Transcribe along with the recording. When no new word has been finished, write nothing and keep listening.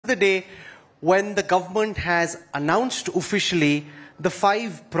the day when the government has announced officially the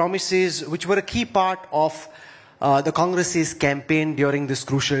 5 promises which were a key part of the Congress's campaign during this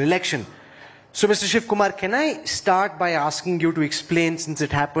crucial election. So, Mr. Shivakumar, can I start by asking you to explain, since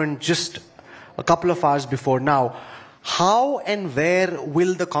it happened just a couple of hours before now, how and where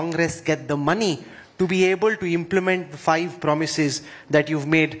will the Congress get the money to be able to implement the 5 promises that you've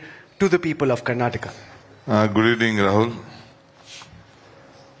made to the people of Karnataka? Good evening, Rahul.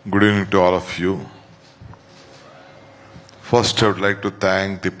 Good evening to all of you. First, I would like to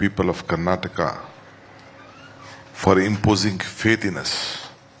thank the people of Karnataka for imposing faith in us,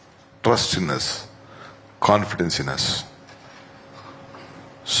 trust in us, confidence in us.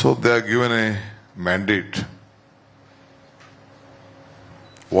 So they are given a mandate.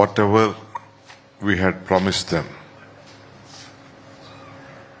 Whatever we had promised them,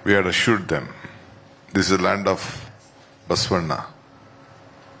 we had assured them. This is the land of Basvarna,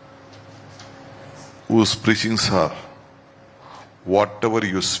 whose preachings are, whatever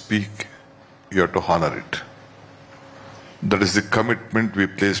you speak, you have to honor it. That is the commitment we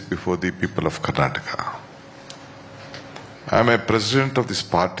place before the people of Karnataka. I am a president of this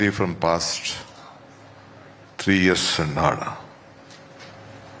party from past 3 years and odd.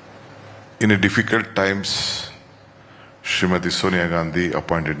 In a difficult times, Srimati Sonia Gandhi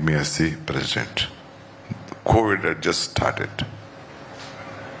appointed me as the president. COVID had just started.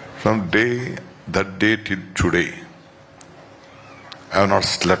 From that day till today, I have not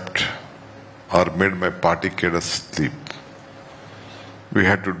slept or made my party cadres sleep. We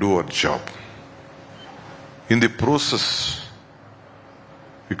had to do our job. In the process,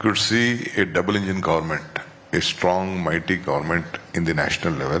 we could see a double-engine government, a strong, mighty government in the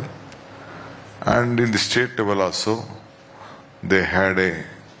national level. And in the state level also, they had a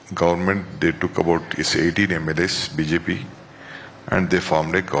government, they took about 18 MLAs, BJP, and they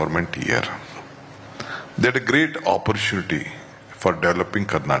formed a government here. They had a great opportunity for developing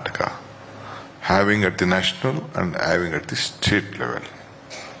Karnataka, having at the national and having at the state level.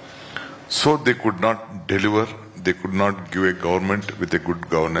 So they could not deliver, they could not give a government with a good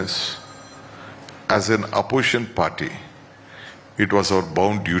governance. As an opposition party, it was our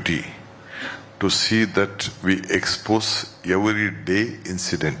bound duty to see that we expose every day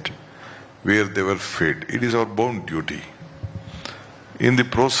incident where they were failed. It is our bound duty. In the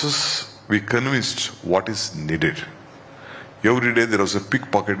process, we convinced what is needed. Every day there was a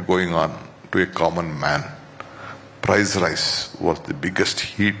pickpocket going on to a common man. Price rise was the biggest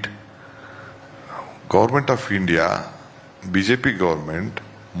hit. Government of India, BJP government,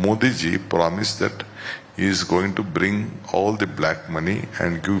 Modi ji promised that he is going to bring all the black money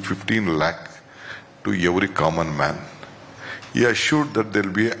and give 15 lakh to every common man. He assured that there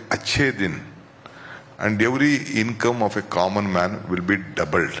will be a achhe din and every income of a common man will be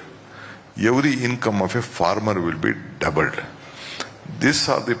doubled. Every income of a farmer will be doubled. These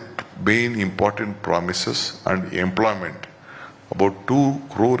are the main important promises, and employment. About 2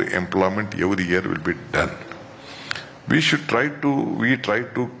 crore employment every year will be done. We try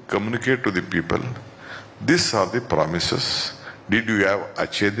to communicate to the people. These are the promises. Did you have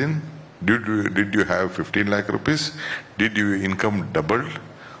achhe din? Did you have 15 lakh rupees? Did your income doubled?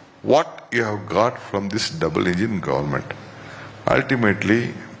 What you have got from this double engine government?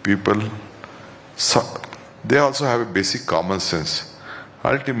 Ultimately, people, they also have a basic common sense.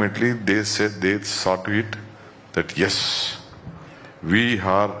 Ultimately, they saw to it that yes, we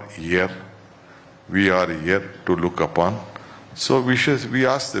are here to look upon. So we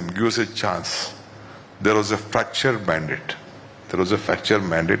asked them, give us a chance. There was a fracture mandate. There was a fracture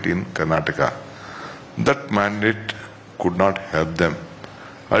mandate in Karnataka. That mandate could not help them.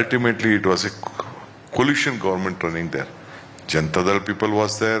 Ultimately, it was a coalition government running there. Janata Dal people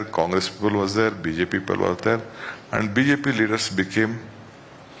was there, Congress people was there, BJP people was there, and BJP leaders became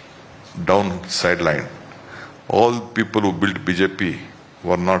sideline. All people who built BJP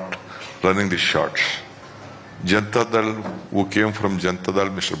were not running the shots. Janata Dal, who came from Janata Dal,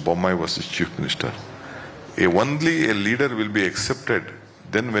 Mr. Bommai was the chief minister. Only a leader will be accepted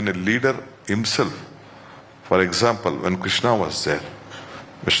then when a leader himself, for example, when Krishna was there,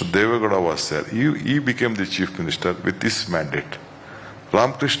 Mr. Devagowda was there, he became the chief minister with his mandate.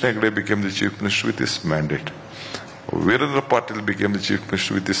 Ramakrishna Hegde became the chief minister with his mandate. Virendra Patil became the chief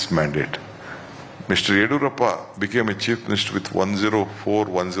minister with his mandate. Mr. Yedurappa became a chief minister with 104,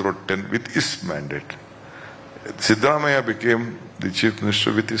 1010 with his mandate. Siddaramaiah became the chief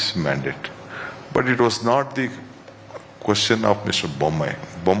minister with his mandate. But it was not the question of Mr. Bommai.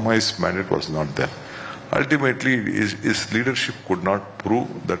 Bommai's mandate was not there. Ultimately, his leadership could not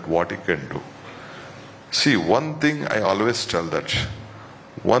prove that what he can do. See, one thing I always tell that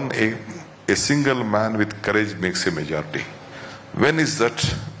A single man with courage makes a majority. When is that?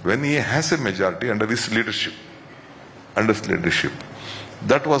 When he has a majority under his leadership.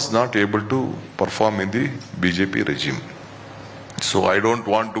 That was not able to perform in the BJP regime. So I don't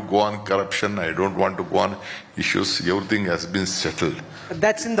want to go on corruption, I don't want to go on issues, everything has been settled. But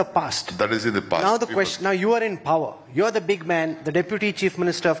that's in the past. That is in the past. Now the question, now you are in power. You are the big man, the Deputy Chief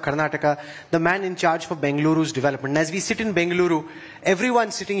Minister of Karnataka, the man in charge for Bengaluru's development. And as we sit in Bengaluru, everyone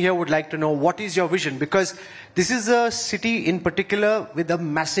sitting here would like to know what is your vision, because this is a city in particular with a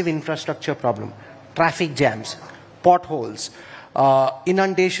massive infrastructure problem. Traffic jams, potholes,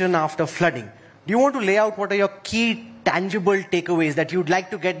 inundation after flooding. Do you want to lay out what are your key tangible takeaways that you'd like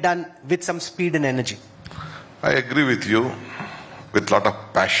to get done with some speed and energy? I agree with you. With a lot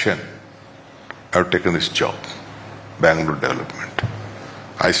of passion, I have taken this job, Bangalore development.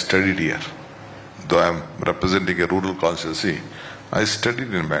 I studied here. Though I am representing a rural constituency, I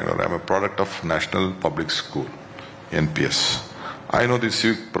studied in Bangalore. I am a product of National Public School, NPS. I know the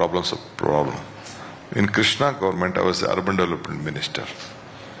civic problems. In Krishna government, I was the Urban Development Minister.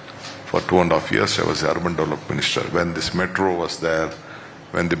 For 2.5 years, I was the Urban Development Minister. When this metro was there,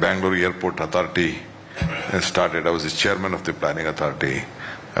 when the Bangalore Airport Authority started, I was the chairman of the Planning Authority.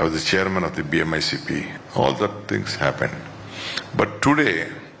 I was the chairman of the BMICP. All that things happened. But today,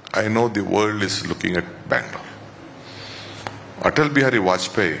 I know the world is looking at Bangalore. Atal Bihari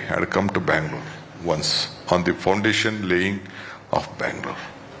Vajpayee had come to Bangalore once on the foundation laying of Bangalore.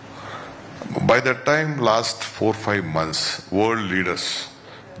 By that time, last 4-5 months, world leaders,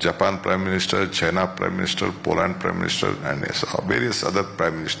 Japan Prime Minister, China Prime Minister, Poland Prime Minister, and various other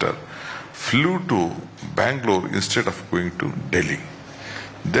Prime Minister flew to Bangalore instead of going to Delhi.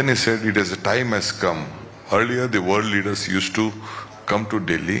 Then he said, the time has come. Earlier, the world leaders used to come to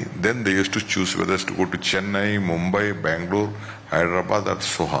Delhi, then they used to choose whether to go to Chennai, Mumbai, Bangalore, Hyderabad, or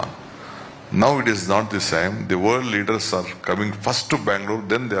so on. Now it is not the same. The world leaders are coming first to Bangalore,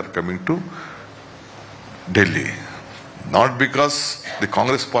 then they are coming to Delhi. Not because the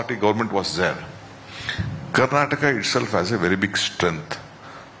Congress party government was there. Karnataka itself has a very big strength.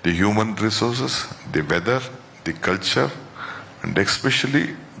 The human resources, the weather, the culture, and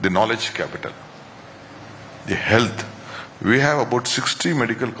especially the knowledge capital. The health. We have about 60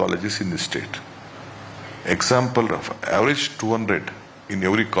 medical colleges in the state. Example of average 200 in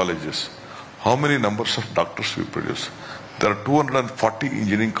every colleges. How many numbers of doctors we produce? There are 240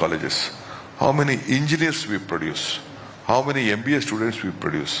 engineering colleges. How many engineers we produce? How many MBA students we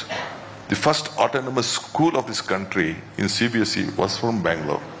produce? The first autonomous school of this country in CBSE was from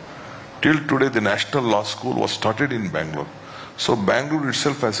Bangalore. Till today, the National Law School was started in Bangalore. So Bangalore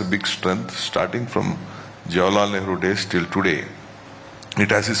itself has a big strength, starting from Jawaharlal Nehru days till today. It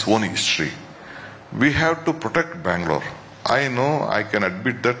has its own history. We have to protect Bangalore. I know, I can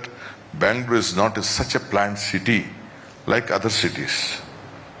admit that Bangalore is not such a planned city like other cities.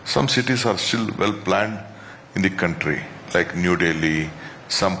 Some cities are still well planned in the country, like New Delhi,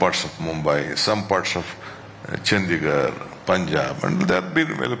 some parts of Mumbai, some parts of Chandigarh, Punjab, and they have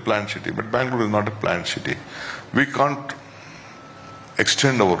been well planned city. But Bangalore is not a planned city. We can't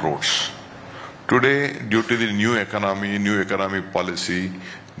extend our roads. Today, due to the new economy policy,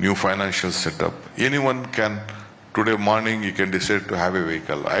 new financial setup, anyone can, today morning you can decide to have a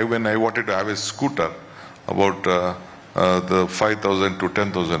vehicle. When I wanted to have a scooter, about the 5,000 to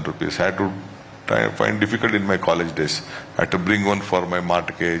 10,000 rupees, I had to find difficult in my college days. I had to bring one for my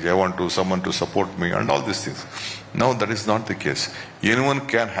mortgage. I want someone to support me and all these things. Now that is not the case. Anyone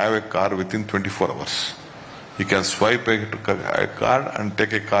can have a car within 24 hours. He can swipe a card and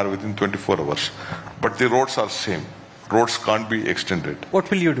take a car within 24 hours. But the roads are same. Roads can't be extended. What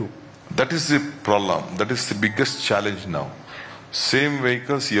will you do? That is the problem. That is the biggest challenge now. Same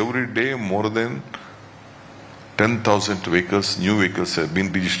vehicles every day, more than 10,000 vehicles, new vehicles have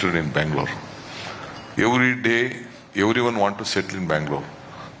been registered in Bangalore. Every day, everyone wants to settle in Bangalore.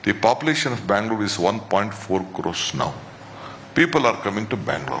 The population of Bangalore is 1.4 crores now. People are coming to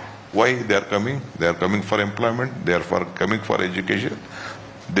Bangalore. Why they are coming? They are coming for employment. They are coming for education.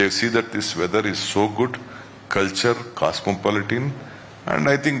 They see that this weather is so good, culture, cosmopolitan, and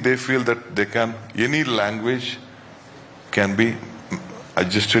I think they feel that they can, any language can be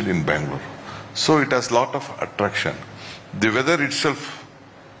adjusted in Bangalore. So it has lot of attraction. The weather itself,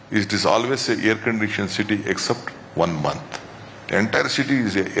 it is always a air-conditioned city except 1 month. The entire city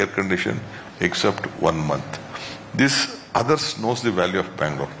is air conditioned except 1 month. This others knows the value of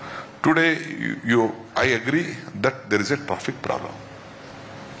Bangalore. Today, I agree that there is a traffic problem.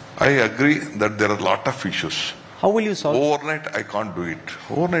 I agree that there are a lot of issues. How will you solve it? Overnight, I can't do it.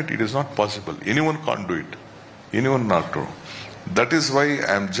 Overnight, it is not possible. Anyone can't do it. Anyone not do. That is why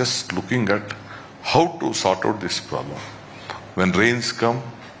I am just looking at how to sort out this problem. When rains come,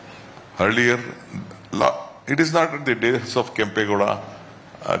 earlier, it is not the days of Kempegowda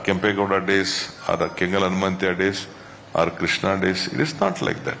days or the Kengal Hanumantiya days or Krishna days. It is not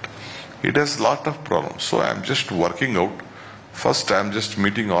like that. It has lot of problems. So I am just working out. First, I am just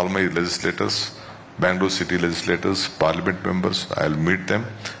meeting all my legislators, Bangalore city legislators, parliament members. I will meet them.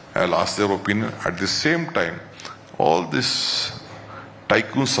 I will ask their opinion. At the same time, all these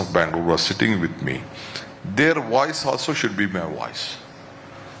tycoons of Bangalore are sitting with me. Their voice also should be my voice.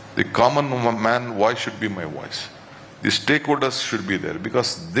 The common man voice should be my voice. The stakeholders should be there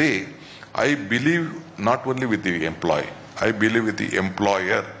because I believe not only with the employee, I believe with the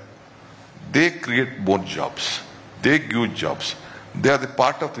employer. They create more jobs. They give jobs. They are the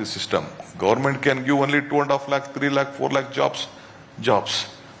part of the system. Government can give only 2.5 lakh, 3 lakh, 4 lakh jobs.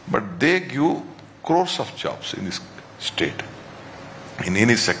 But they give crores of jobs in this state, in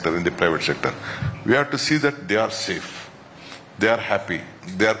any sector, in the private sector. We have to see that they are safe, they are happy,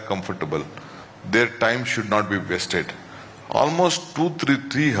 they are comfortable. Their time should not be wasted. Almost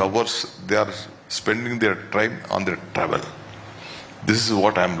 3 hours they are spending their time on their travel. This is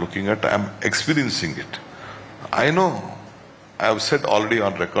what I am looking at. I am experiencing it. I know, I have said already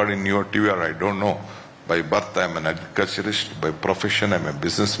on record in your TV, or I don't know. By birth I am an agriculturist, by profession I am a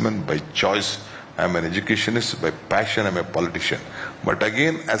businessman, by choice I am an educationist, by passion I am a politician. But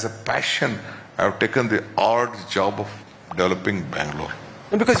again, as a passion, I have taken the odd job of developing Bangalore.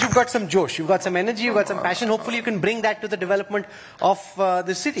 Because you've got some josh, you've got some energy, you've got some passion. Hopefully you can bring that to the development of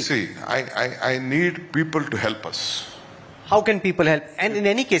the city. See, I need people to help us. How can people help? And in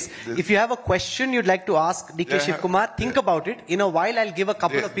any case, if you have a question you'd like to ask DK Shivakumar, think about it. In a while, I'll give a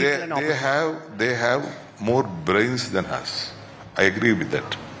couple of people an opportunity. They have more brains than us. I agree with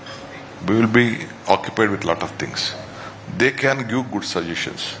that. We will be occupied with a lot of things. They can give good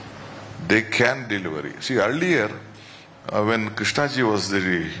suggestions. They can deliver. See, earlier, when Krishnaji was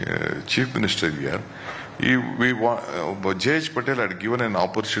the chief minister here, J.H. Patel had given an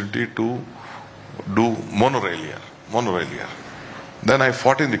opportunity to do monorail here. Then I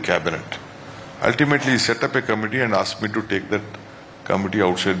fought in the cabinet. Ultimately, he set up a committee and asked me to take that committee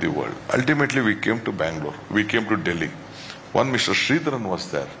outside the world. Ultimately, we came to Bangalore. We came to Delhi. One Mr. Sridharan was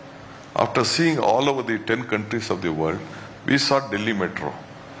there. After seeing all over the 10 countries of the world, we saw Delhi Metro.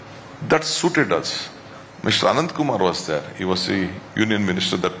 That suited us. Mr. Anand Kumar was there. He was the union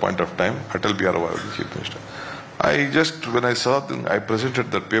minister at that point of time. Atal Bihari was the chief minister. When I saw them, I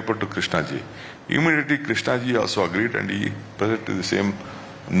presented that paper to Krishnaji. Immediately Krishnaji also agreed and he presented the same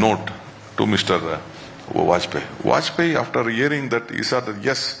note to Mr. Vajpayee. Vajpayee, after hearing that, he said that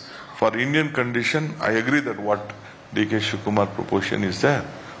yes, for Indian condition, I agree that what DK Shivakumar proposition is there,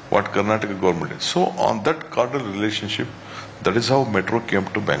 what Karnataka government is. So on that cordial relationship, that is how Metro came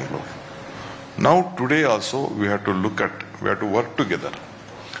to Bangalore. Now today also we have to work together.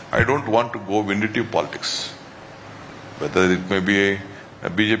 I don't want to go vindictive politics. Whether it may be a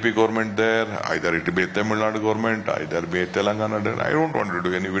BJP government there, either it be a Tamil Nadu government, either be a Telangana there. I don't want to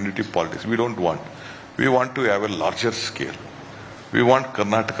do any vindictive politics. We don't want. We want to have a larger scale. We want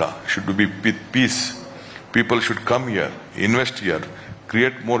Karnataka should be peace. People should come here, invest here,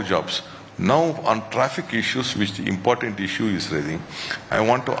 create more jobs. Now on traffic issues, which the important issue is raising, I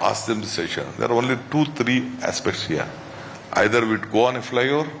want to ask them the session. There are only 2-3 aspects here. Either we go on a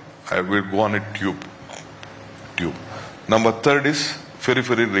flyover, or we go on a tube. Number 3 is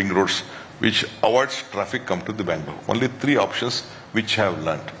periphery ring roads, which avoids traffic come to the Bangalore. Only 3 options which I have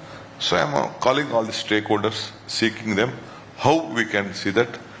learnt. So I am calling all the stakeholders, seeking them, how we can see that.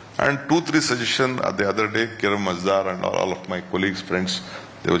 And 2-3 suggestions the other day, Kiran Mazdar and all of my colleagues, friends,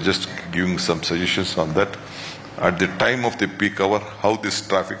 they were just giving some suggestions on that. At the time of the peak hour, how this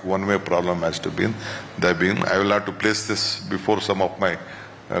traffic one-way problem has to be. I will have to place this before some of my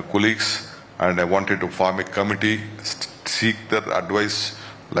colleagues, and I wanted to form a committee, seek their advice,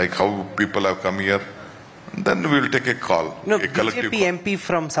 like how people have come here. Then we will take a call, a collective BJP MP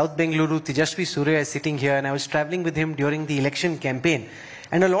from South Bengaluru, Tejasvi Surya, is sitting here, and I was traveling with him during the election campaign.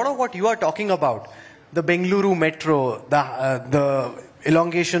 And a lot of what you are talking about, the Bengaluru Metro, the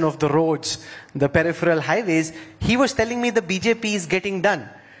elongation of the roads, the peripheral highways, he was telling me the BJP is getting done.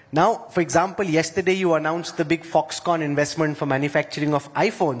 Now, for example, yesterday you announced the big Foxconn investment for manufacturing of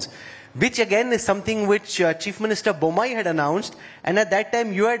iPhones, which again is something which Chief Minister Bommai had announced, and at that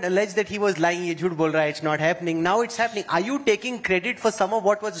time you had alleged that he was lying, ye jhoot bol raha hai, it's not happening. Now it's happening. Are you taking credit for some of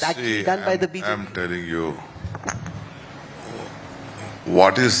what was actually done by the BJP? I'm telling you,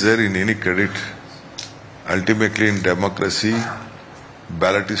 what is there in any credit? Ultimately in democracy,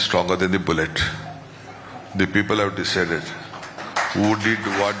 ballot is stronger than the bullet. The people have decided. who did,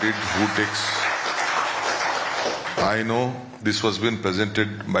 what did, who takes. I know this was been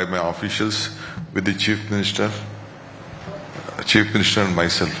presented by my officials with the Chief Minister and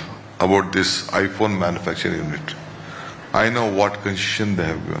myself about this iPhone manufacturing unit. I know what concession they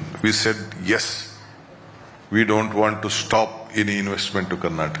have given. We said yes, we don't want to stop any investment to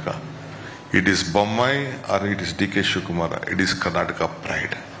Karnataka. It is Bommai or it is DK Shivakumar. It is Karnataka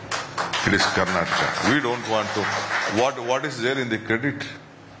pride. It is Karnataka. We don't want to. What is there in the credit?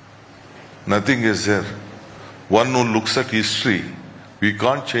 Nothing is there. One who looks at history, we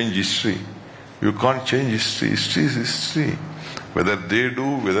can't change history. You can't change history. History is history. Whether they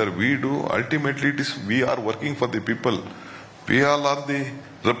do, whether we do, ultimately it is we are working for the people. We all are the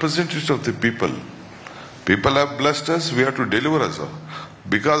representatives of the people. People have blessed us, we have to deliver us.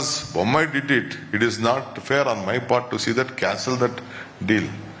 Because Bommai did it, it is not fair on my part to see that, cancel that deal.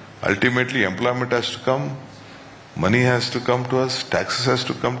 Ultimately, employment has to come, money has to come to us, taxes has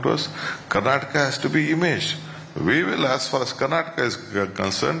to come to us, Karnataka has to be imaged. We will, as far as Karnataka is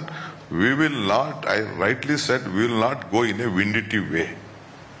concerned, we will not, I rightly said, we will not go in a vindictive way.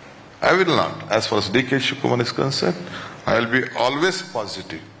 I will not. As far as DK Shivakumar is concerned, I will be always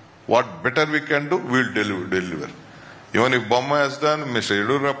positive. What better we can do, we will deliver. Even if Bommai has done, Mr.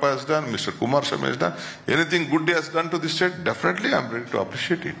 Yedurappa has done, Mr. Kumar Sharma has done, anything good he has done to the state, definitely I am ready to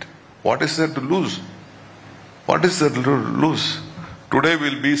appreciate it. What is there to lose? What is there to lose? Today we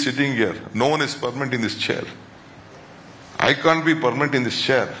will be sitting here. No one is permanent in this chair. I can't be permanent in this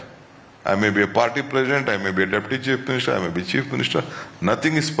chair. I may be a party president, I may be a deputy chief minister, I may be chief minister.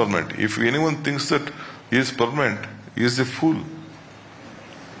 Nothing is permanent. If anyone thinks that he is permanent, he is a fool.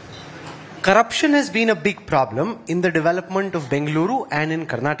 Corruption has been a big problem in the development of Bengaluru and in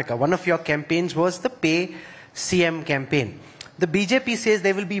Karnataka. One of your campaigns was the Pay CM campaign. The BJP says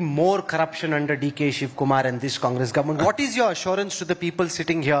there will be more corruption under DK Shivakumar and this Congress government. What is your assurance to the people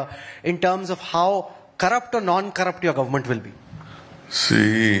sitting here in terms of how corrupt or non-corrupt your government will be?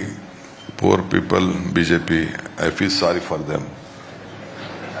 See, poor people, BJP, I feel sorry for them.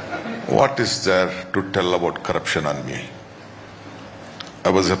 What is there to tell about corruption on me? I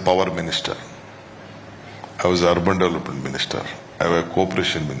was a power minister. I was an urban development minister. I was a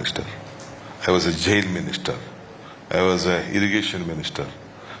cooperation minister. I was a jail minister. I was an irrigation minister.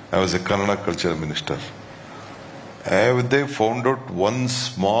 I was a Kannada culture minister. Have they found out one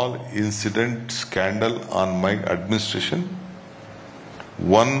small incident, scandal on my administration?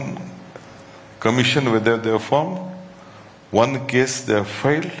 One commission whether they have found? One case they have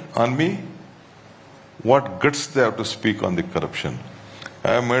filed on me? What guts they have to speak on the corruption?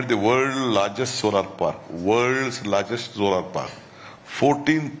 I have made the world's largest solar park,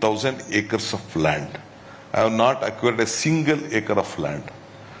 14,000 acres of land. I have not acquired a single acre of land.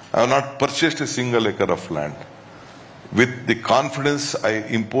 I have not purchased a single acre of land. With the confidence I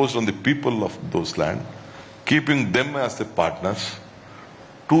imposed on the people of those land, keeping them as the partners,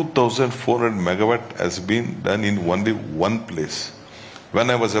 2,400 megawatt has been done in only one place.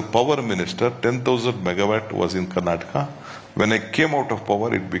 When I was a power minister, 10,000 megawatt was in Karnataka. When I came out of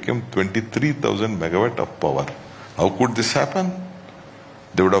power, it became 23,000 megawatt of power. How could this happen?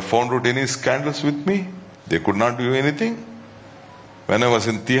 They would have found out any scandals with me. They could not do anything. When I was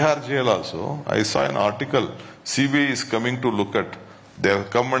in Tihar jail also, I saw an article, CBI is coming to look at. They have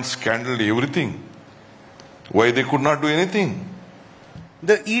come and scandaled everything. Why they could not do anything?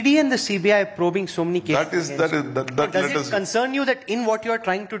 The ED and the CBI are probing so many cases. Does it concern you that in what you are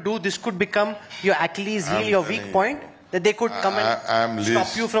trying to do, this could become your Achilles heel, your weak point? That they could come and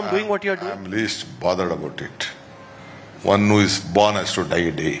stop you from doing what you are doing? I am least bothered about it. One who is born has to die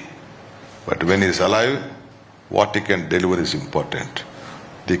a day. But when he is alive, what he can deliver is important.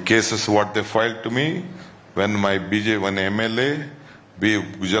 The cases what they filed to me, when my when MLA,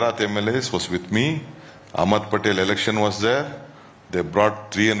 Gujarat MLAs was with me, Ahmad Patel election was there, they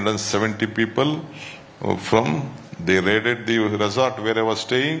brought 370 people they raided the resort where I was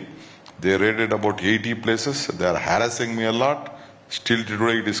staying. They raided about 80 places. They are harassing me a lot. Still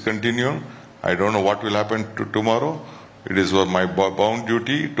today it is continuing. I don't know what will happen tomorrow. It is my bound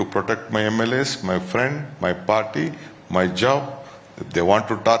duty to protect my MLAs, my friend, my party, my job. If they want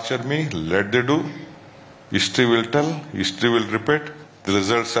to torture me, let they do. History will tell, history will repeat. The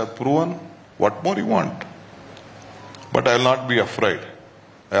results have proven. What more you want? But I will not be afraid.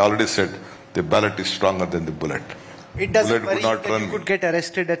 I already said the ballot is stronger than the bullet. It doesn't worry you that you could get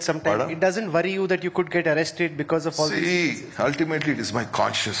arrested at some time. It doesn't worry you that you could get arrested because of all this. See, ultimately it is my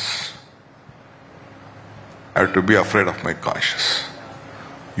conscience. I have to be afraid of my conscience.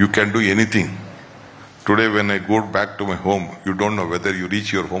 You can do anything. Today when I go back to my home, you don't know whether you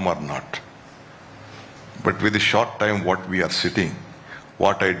reach your home or not. But with the short time what we are sitting,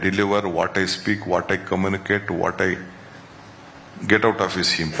 what I deliver, what I speak, what I communicate, what I get out of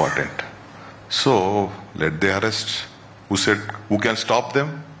is important. So let the arrest. Who said, who can stop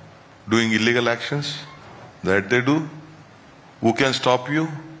them doing illegal actions? That they do. Who can stop you?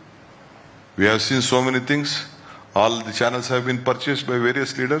 We have seen so many things. All the channels have been purchased by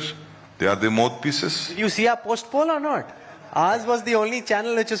various leaders. They are the mouthpieces. Did you see our post poll or not? Ours was the only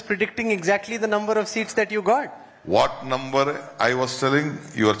channel which is predicting exactly the number of seats that you got. What number I was telling,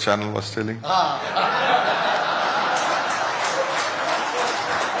 your channel was telling?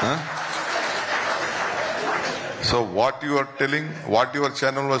 Huh? So what you are telling, what your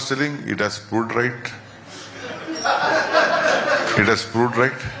channel was telling, it has proved right. It has proved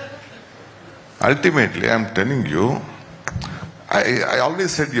right. Ultimately, I am telling you, I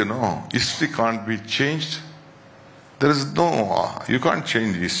always said, history can't be changed. There is no, you can't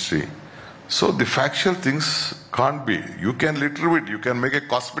change history. So the factual things can't be. You can little bit, you can make a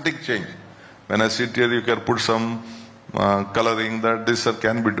cosmetic change. When I sit here, you can put some coloring that this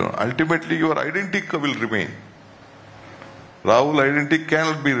can be done. Ultimately, your identity will remain. Rahul identity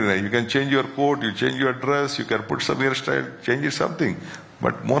cannot be remain. You can change your coat, you change your dress, you can put some hairstyle, change it something.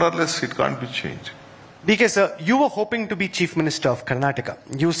 But more or less, it can't be changed. DK sir, you were hoping to be Chief Minister of Karnataka.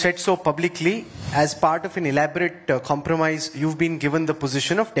 You said so publicly. As part of an elaborate compromise, you've been given the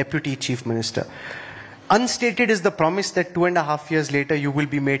position of Deputy Chief Minister. Unstated is the promise that 2.5 years later you will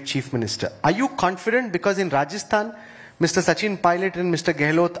be made Chief Minister. Are you confident? Because in Rajasthan, Mr. Sachin Pilot and Mr.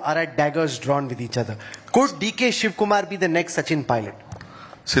 Gehlot are at daggers drawn with each other. Could DK Shivakumar be the next Sachin Pilot?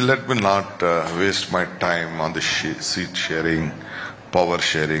 See, let me not waste my time on the seat sharing, power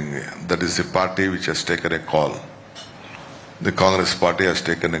sharing. That is the party which has taken a call. The Congress party has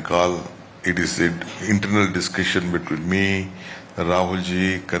taken a call. It is the internal discussion between me, Rahul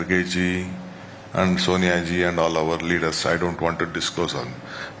ji, Karge ji, and Sonia ji and all our leaders. I don't want to disclose on.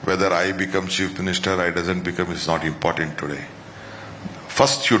 Whether I become Chief Minister, I doesn't become, is not important today.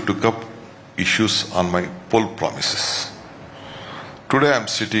 First, you took up issues on my poll promises. Today I am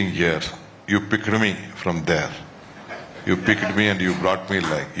sitting here. You picked me from there. You picked me and you brought me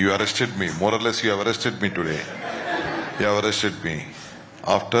you arrested me. More or less, you have arrested me today. You have arrested me.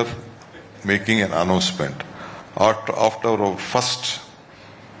 After making an announcement, after our first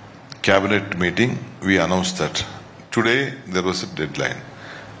cabinet meeting, we announced that today there was a deadline.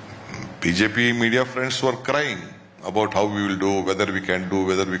 BJP media friends were crying about how we will do, whether we can do,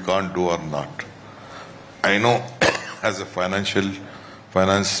 whether we can't do or not. I know as a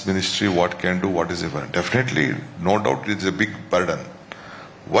finance ministry what can do, what is different. Definitely, no doubt it is a big burden.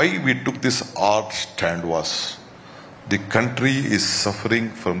 Why we took this hard stand was the country is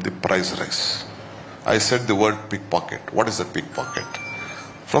suffering from the price rise. I said the word pickpocket. What is a pickpocket?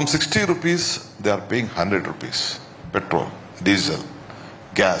 From 60 rupees, they are paying 100 rupees. Petrol, diesel,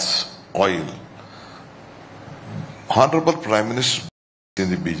 gas, oil. Honorable Prime Minister in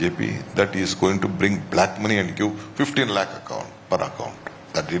the BJP that he is going to bring black money and give 15 lakh account per account.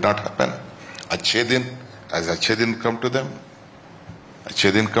 That did not happen. As Achedin come to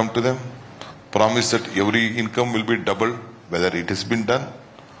them, promise that every income will be doubled, whether it has been done.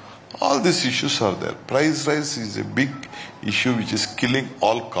 All these issues are there. Price rise is a big issue which is killing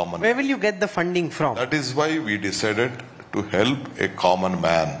all common. Where will you get the funding from? That is why we decided to help a common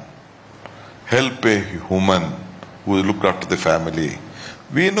man, help a human who looked after the family.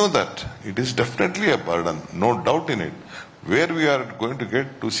 We know that it is definitely a burden, no doubt in it. Where we are going to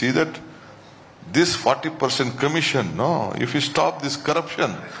get to see that this 40% commission, no, if you stop this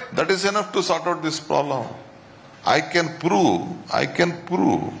corruption, that is enough to sort out this problem. I can prove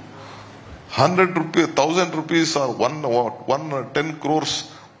 100 rupees, 1000 rupees or 10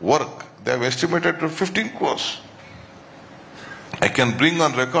 crores work. They have estimated to 15 crores. I can bring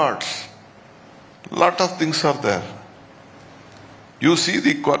on records. Lot of things are there. You see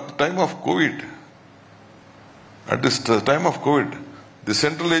the time of COVID. At this time of COVID, the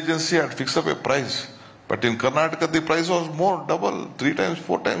central agency had fixed up a price. But in Karnataka, the price was more, double, 3 times,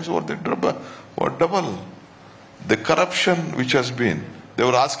 4 times over the double. The corruption which has been, they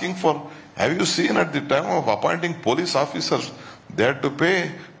were asking for, have you seen at the time of appointing police officers, they had to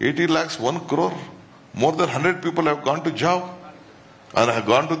pay 80 lakhs, 1 crore. More than 100 people have gone to job and have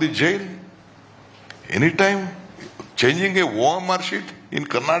gone to the jail. Anytime, changing a OMR sheet in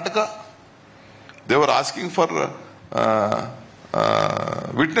Karnataka, they were asking for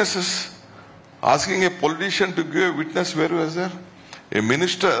witnesses, asking a politician to give a witness. Where was there? A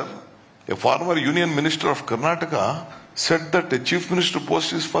minister, a former union minister of Karnataka, said that a chief minister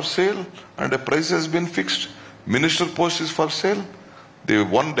post is for sale and a price has been fixed. Minister post is for sale. The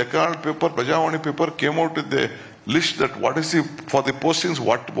one Deccan paper, Prajavani paper, came out with list that what is for the postings,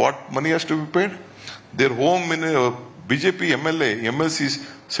 what money has to be paid. Their home BJP MLA, MLCs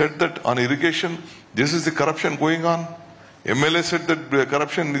said that on irrigation, this is the corruption going on. MLA said that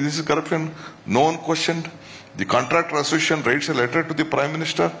corruption, this is corruption. No one questioned. The contractor association writes a letter to the Prime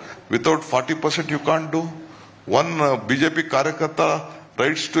Minister. Without 40% you can't do. One BJP Karyakarta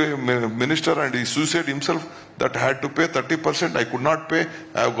writes to a minister and he suicided himself that I had to pay 30%. I could not pay.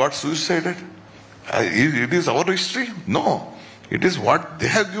 I have got suicided. It is our history? No. It is what they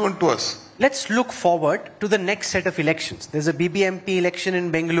have given to us. Let's look forward to the next set of elections. There's a BBMP election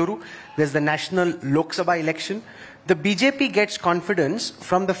in Bengaluru. There's the national Lok Sabha election. The BJP gets confidence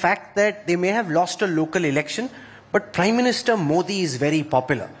from the fact that they may have lost a local election, but Prime Minister Modi is very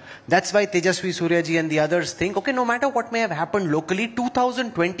popular. That's why Tejasvi Suryaji and the others think, okay, no matter what may have happened locally,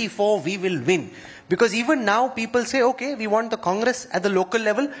 2024 we will win. Because even now people say, okay, we want the Congress at the local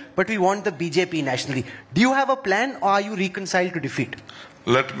level, but we want the BJP nationally. Do you have a plan or are you reconciled to defeat?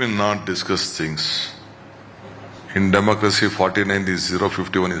 Let me not discuss things. In democracy, 49 is 0,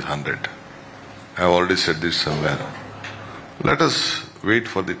 51 is 100. I have already said this somewhere. Let us wait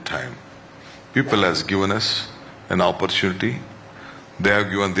for the time. People has given us an opportunity. They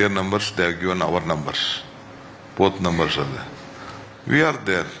have given their numbers, they have given our numbers. Both numbers are there. We are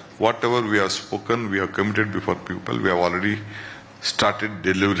there. Whatever we have spoken, we have committed before people, we have already started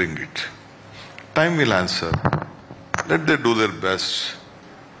delivering it. Time will answer. Let them do their best.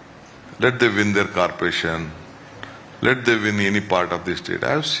 Let them win their corporation. Let them win any part of the state.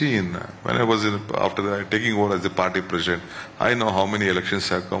 I have seen, when I was after taking over as the party president, I know how many elections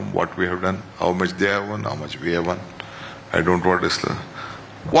have come, what we have done, how much they have won, how much we have won. I don't want to.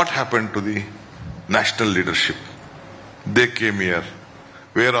 What happened to the national leadership? They came here.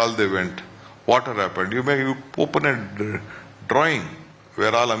 Where all they went? What happened? You may open a drawing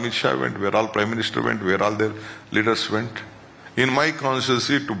where all Amit Shah went, where all Prime Minister went, where all their leaders went. In my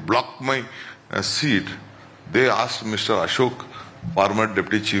constituency, to block my seat, they asked Mr. Ashok, former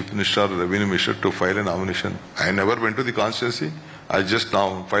Deputy Chief Minister, Revenue Minister, to file a nomination. I never went to the constituency. I just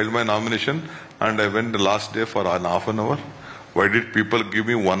now filed my nomination and I went the last day for an half an hour. Why did people give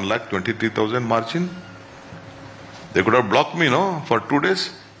me 1,23,000 margin? They could have blocked me, no, for 2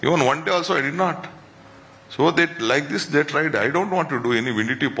 days. Even 1 day also I did not. So they, like this, they tried. I don't want to do any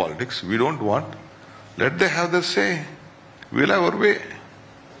vindicative politics. We don't want. Let them have their say. We'll have our way.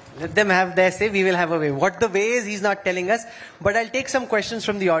 Let them have their say, we will have a way. What the way is, he's not telling us. But I'll take some questions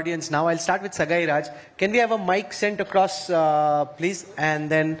from the audience now. I'll start with Sagai Raj. Can we have a mic sent across, please? And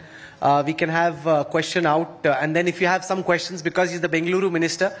then we can have a question out. And then if you have some questions, because he's the Bengaluru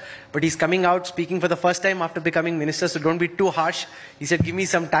minister, but he's coming out speaking for the first time after becoming minister, so don't be too harsh. He said, give me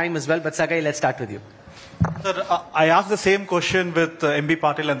some time as well. But Sagai, let's start with you. Sir, I asked the same question with MB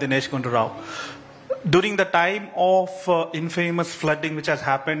Patil and Dinesh Gundu Rao. During the time of infamous flooding which has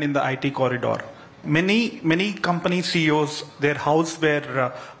happened in the IT corridor, many company CEOs, their house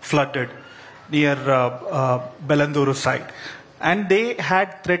were flooded near Bellanduru site. And they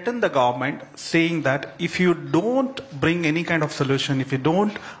had threatened the government saying that if you don't bring any kind of solution, if you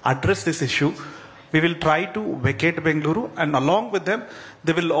don't address this issue, we will try to vacate Bengaluru, and along with them,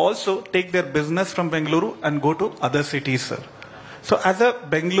 they will also take their business from Bengaluru and go to other cities, sir. So as a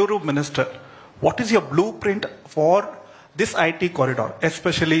Bengaluru minister, what is your blueprint for this IT corridor,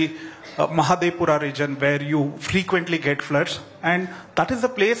 especially Mahadevpura region where you frequently get floods, and that is the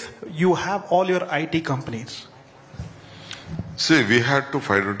place you have all your IT companies? See, we had to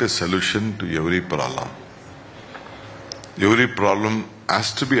find out a solution to every problem. Every problem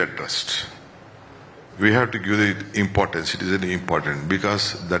has to be addressed. We have to give it importance. It is very important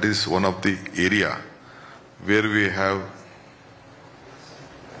because that is one of the area where we have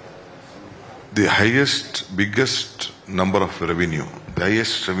the highest, biggest number of revenue. The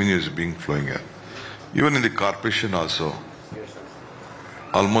highest revenue is being flowing here. Even in the corporation also,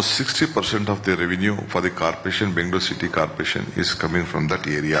 almost 60% of the revenue for the corporation, Bengaluru City Corporation, is coming from that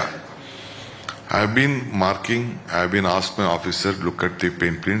area. I have been marking, I have been asked my officer to look at the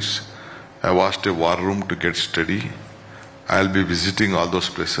paint prints. I have asked a war room to get steady. I will be visiting all those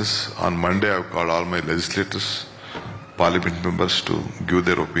places. On Monday, I have called all my legislators, parliament members to give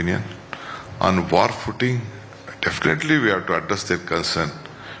their opinion. On war footing, definitely we have to address their concern.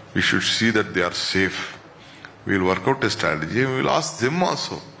 We should see that they are safe. We will work out a strategy and we will ask them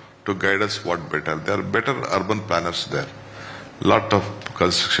also to guide us what better. There are better urban planners there. Lot of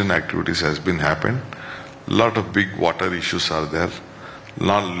construction activities has been happened. Lot of big water issues are there.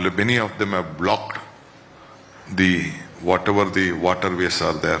 Many of them have blocked whatever the waterways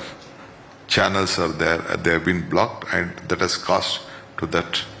are there. Channels are there. They have been blocked and that has caused to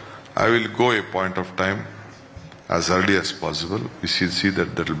that. I will go a point of time. as early as possible. We should see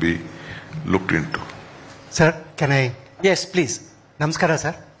that will be looked into. Sir, can I? Yes, please. Namaskara,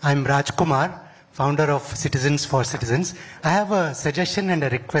 sir. I'm Rajkumar, founder of Citizens for Citizens. I have a suggestion and a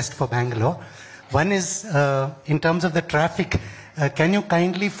request for Bangalore. One is, in terms of the traffic, can you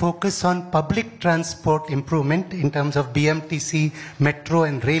kindly focus on public transport improvement in terms of BMTC, metro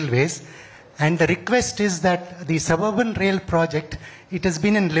and railways? And the request is that the suburban rail project, it has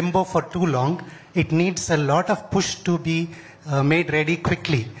been in limbo for too long. It needs a lot of push to be made ready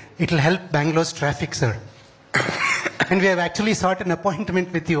quickly. It will help Bangalore's traffic, sir. And we have actually sought an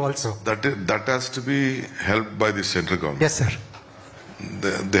appointment with you also. That has to be helped by the central government. Yes, sir.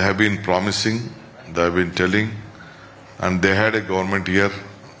 They have been promising, they have been telling, and they had a government here.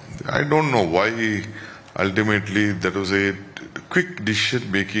 I don't know why ultimately that was a quick decision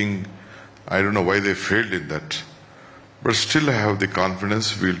making. I don't know why they failed in that. But still I have the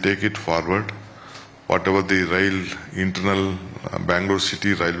confidence we'll take it forward. Whatever the internal Bangalore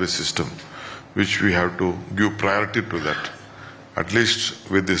city railway system, which we have to give priority to that. At least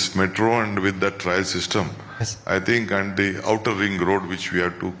with this metro and with that rail system, yes. I think, and the outer ring road which we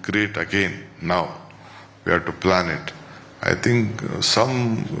have to create again now, we have to plan it. I think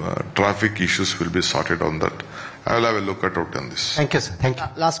some traffic issues will be sorted on that. I will have a look at it on this. Thank you, sir. Thank you.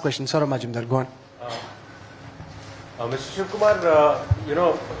 Last question, Saurabh Majumdar, go on. Mr.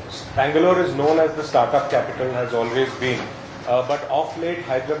 Shivakumar, Bangalore is known as the startup capital, has always been. But of late,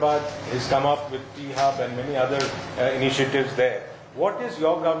 Hyderabad has come up with T-Hub and many other initiatives there. What is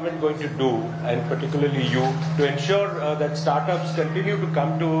your government going to do, and particularly you, to ensure that startups continue to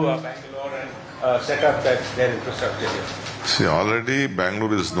come to Bangalore and set up their infrastructure here? See, already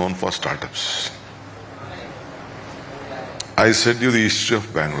Bangalore is known for startups. I said you the history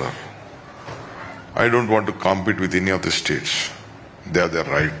of Bangalore. I don't want to compete with any of the states. They have their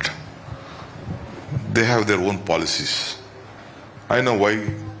right. They have their own policies. I know why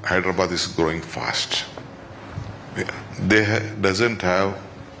Hyderabad is growing fast. They doesn't have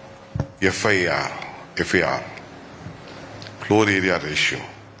FAR, floor area ratio.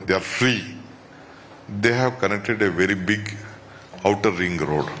 They are free. They have connected a very big outer ring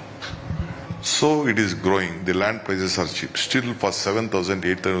road. So it is growing. The land prices are cheap. Still for 7,000,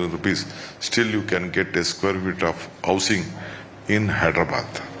 8,000 rupees, still you can get a square feet of housing in Hyderabad.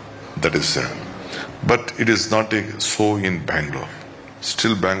 That is there. But it is not so in Bangalore.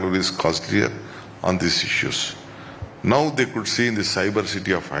 Still Bangalore is costlier on these issues. Now they could see in the cyber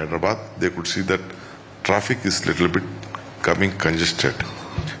city of Hyderabad, they could see that traffic is little bit coming congested.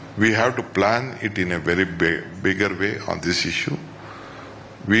 We have to plan it in a very bigger way on this issue.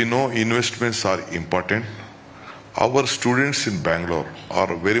 We know investments are important. Our students in Bangalore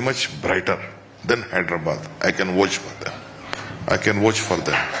are very much brighter than Hyderabad. I can vouch for them. I can vouch for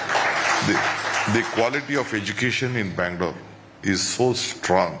them. The quality of education in Bangalore is so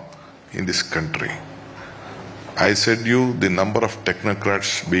strong in this country. I said you the number of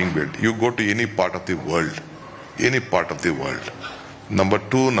technocrats being built. You go to any part of the world, number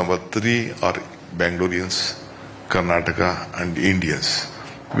 2, number 3 are Bangaloreans, Karnataka and Indians.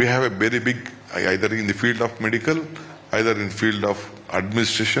 We have a very big, either in the field of medical, either in field of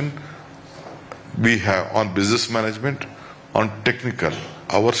administration, we have on business management, on technical,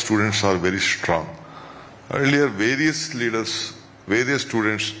 our students are very strong. Earlier, various leaders, various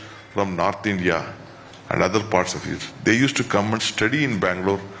students from North India and other parts of it, they used to come and study in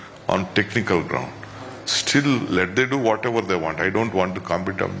Bangalore on technical ground. Still, let they do whatever they want. I don't want to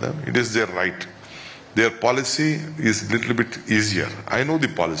compete on them. It is their right. Their policy is a little bit easier. I know the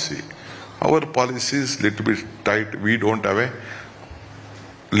policy. Our policy is a little bit tight. We don't have a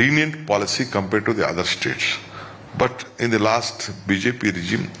lenient policy compared to the other states. But in the last BJP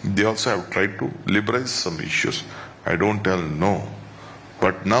regime, they also have tried to liberalize some issues. I don't tell no.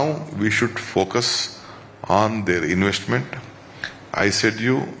 But now we should focus on their investment. I said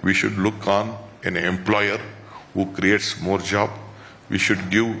we should look on an employer who creates more job. We should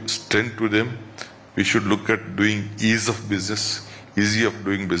give strength to them. We should look at doing ease of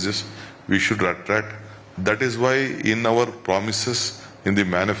doing business. We should attract. That is why in our promises in the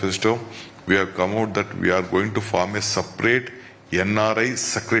manifesto, we have come out that we are going to form a separate NRI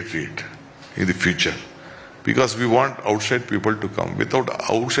secretariat in the future. Because we want outside people to come. Without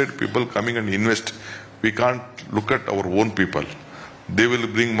outside people coming and invest, we can't look at our own people. They will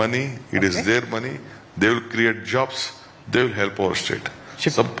bring money, it is their money, they will create jobs, they will help our state.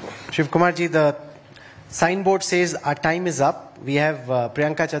 Shivakumar ji, the signboard says our time is up. We have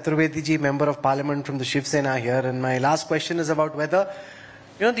Priyanka Chaturvedi ji, Member of Parliament from the Shiv Sena here, and my last question is about whether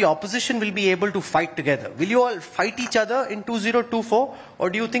the opposition will be able to fight together. Will you all fight each other in 2024? Or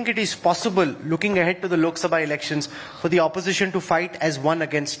do you think it is possible, looking ahead to the Lok Sabha elections, for the opposition to fight as one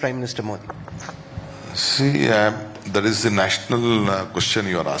against Prime Minister Modi? See, that is the national question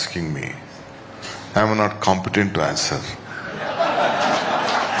you are asking me. I am not competent to answer.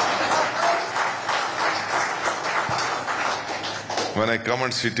 When I come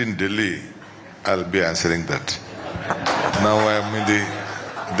and sit in Delhi, I'll be answering that. Now I am in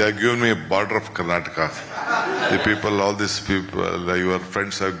they have given me a border of Karnataka. The people, all these people, your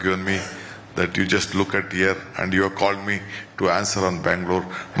friends have given me that you just look at here and you have called me to answer on Bangalore.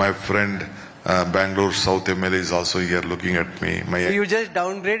 My friend, Bangalore South MLA is also here looking at me. So you just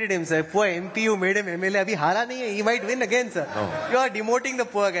downgraded him, sir. Poor MP, you made him MLA. Abhi hara nahi hai. He might win again, sir. No. You are demoting the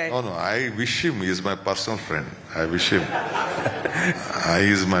poor guy. No, I wish him. He is my personal friend. I wish him.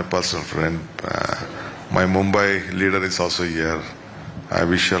 He is my personal friend. My Mumbai leader is also here. I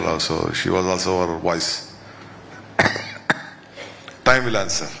wish her also. She was also our voice. Time will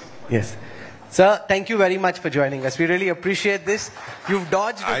answer. Yes. Sir, thank you very much for joining us. We really appreciate this. You've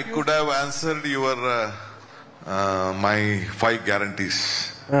dodged I could have answered your my 5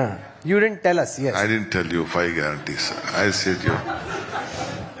 guarantees. You didn't tell us, yes. I didn't tell you 5 guarantees. I said you.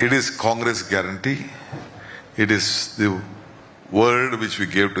 It is Congress guarantee. It is the word which we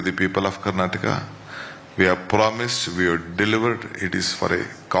gave to the people of Karnataka. We have promised, we have delivered. It is for a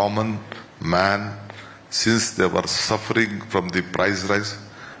common man. Since they were suffering from the price rise,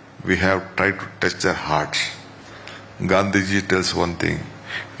 we have tried to touch their hearts. Gandhiji tells one thing: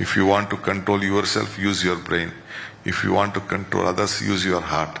 if you want to control yourself, use your brain. If you want to control others, use your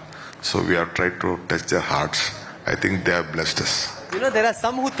heart. So we have tried to touch their hearts. I think they have blessed us. There are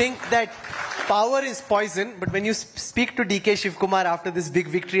some who think that power is poison, but when you speak to DK Shivakumar after this big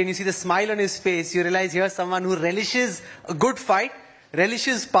victory and you see the smile on his face, you realize here's someone who relishes a good fight,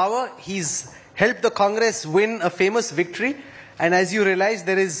 relishes power. He's helped the Congress win a famous victory. And as you realize,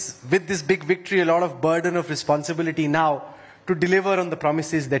 there is, with this big victory, a lot of burden of responsibility now to deliver on the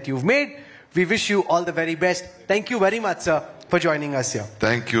promises that you've made. We wish you all the very best. Thank you very much, sir, for joining us here.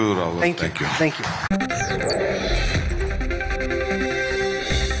 Thank you, Rahul. Thank you. Thank you.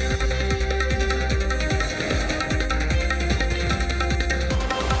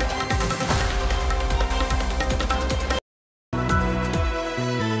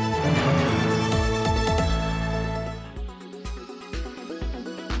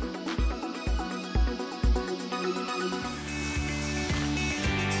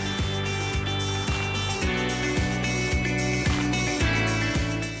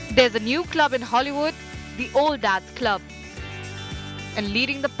 There's a new club in Hollywood, the Old Dads Club. And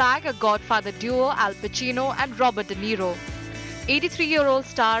leading the pack, a Godfather duo, Al Pacino and Robert De Niro. 83-year-old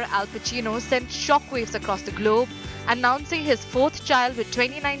star Al Pacino sent shockwaves across the globe, announcing his 4th child with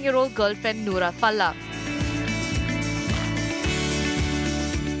 29-year-old girlfriend Noora Falla.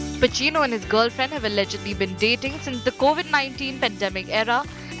 Pacino and his girlfriend have allegedly been dating since the COVID-19 pandemic era,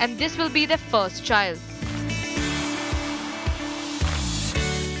 and this will be their first child.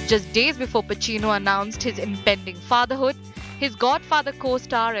 Just days before Pacino announced his impending fatherhood, his Godfather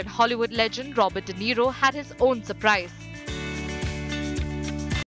co-star and Hollywood legend Robert De Niro had his own surprise.